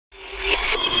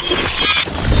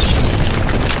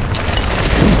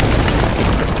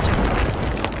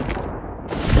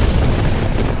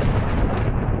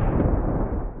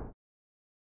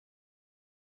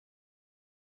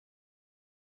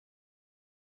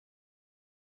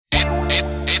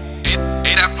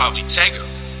Probably Tago.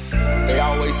 They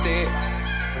always said,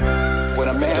 when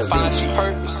a man finds his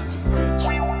purpose,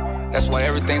 that's when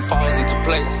everything falls into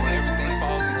place.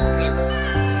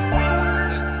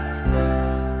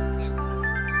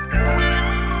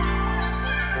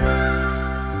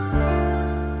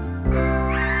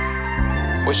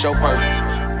 What's your purpose?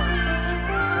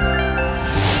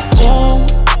 Ooh,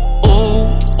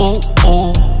 ooh, ooh,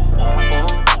 ooh.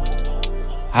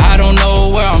 I don't know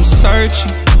where I'm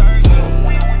searching.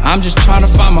 I'm just trying to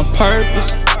find my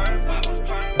purpose.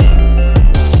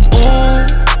 Ooh,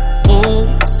 ooh,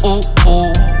 ooh,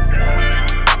 ooh.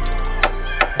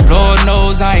 Lord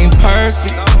knows I ain't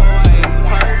perfect.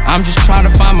 I'm just trying to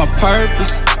find my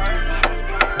purpose.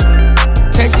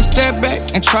 Take a step back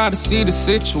and try to see the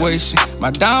situation.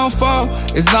 My downfall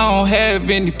is I don't have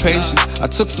any patience. I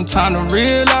took some time to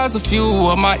realize a few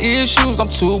of my issues. I'm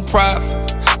too prideful.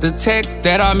 The text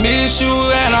that I miss you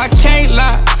and I can't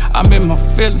lie, I'm in my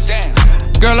feelings.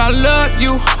 Girl, I love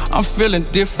you, I'm feeling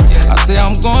different. I say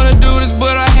I'm gonna do this,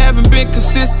 but I haven't been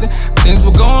consistent. Things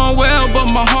were going well,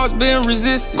 but my heart's been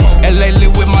resistant. And lately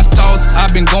with my thoughts,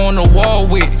 I've been going to war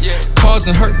with it.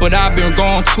 Causing hurt, but I've been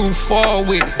going too far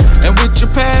with it. And with your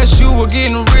past, you were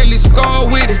getting really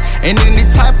scarred with it. And any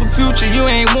type of future, you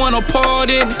ain't want a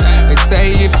part in it. They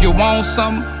say if you want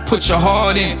something, put your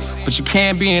heart in it. But you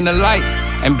can't be in the light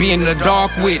and be in the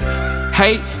dark with it.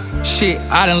 Hate, shit,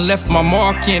 I done left my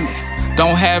mark in it.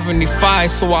 Don't have any fire,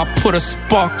 so I put a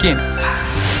spark in it.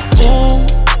 Ooh,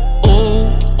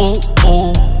 ooh, ooh,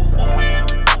 ooh.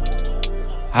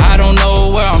 I don't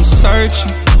know where I'm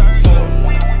searching.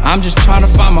 I'm just trying to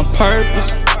find my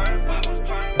purpose.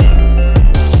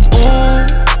 Ooh,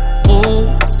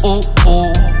 ooh, ooh,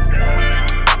 ooh.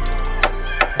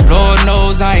 Lord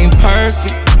knows I ain't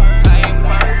perfect.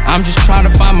 I'm just trying to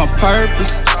find my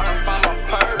purpose.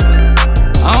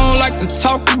 I don't like to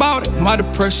talk about it, my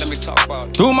depression. Let me talk about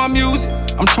it. Through my music,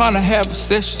 I'm trying to have a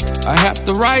session. I have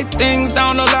to write things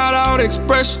down to loud out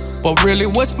expression. But really,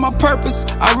 what's my purpose?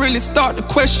 I really start to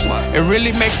question. It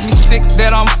really makes me sick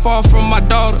that I'm far from my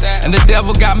daughter. And the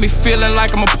devil got me feeling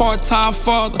like I'm a part-time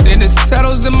father. Then it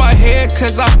settles in my head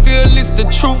cause I feel it's the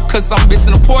truth. Cause I'm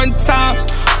missing important times.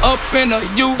 Up in a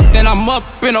youth, then I'm up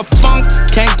in a funk.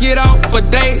 Can't get out for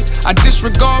days. I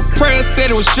disregard prayers,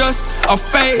 said it was just a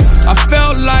phase. I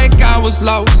felt like I was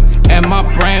lost and my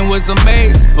brain was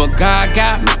amazed. But God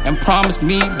got me and promised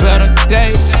me better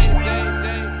days.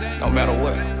 No matter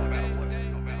what,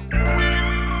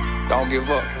 don't give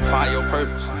up. Find your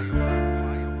purpose.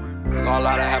 You're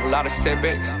gonna have a lot of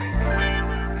setbacks.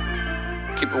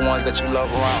 Keep the ones that you love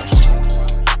around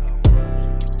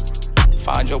you.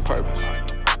 Find your purpose.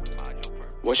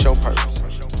 What's your purpose?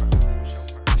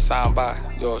 Signed by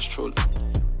yours truly,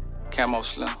 Camo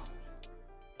Slim.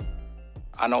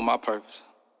 I know my purpose.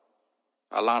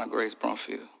 Alana Grace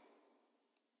Brumfield.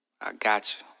 I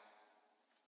got you.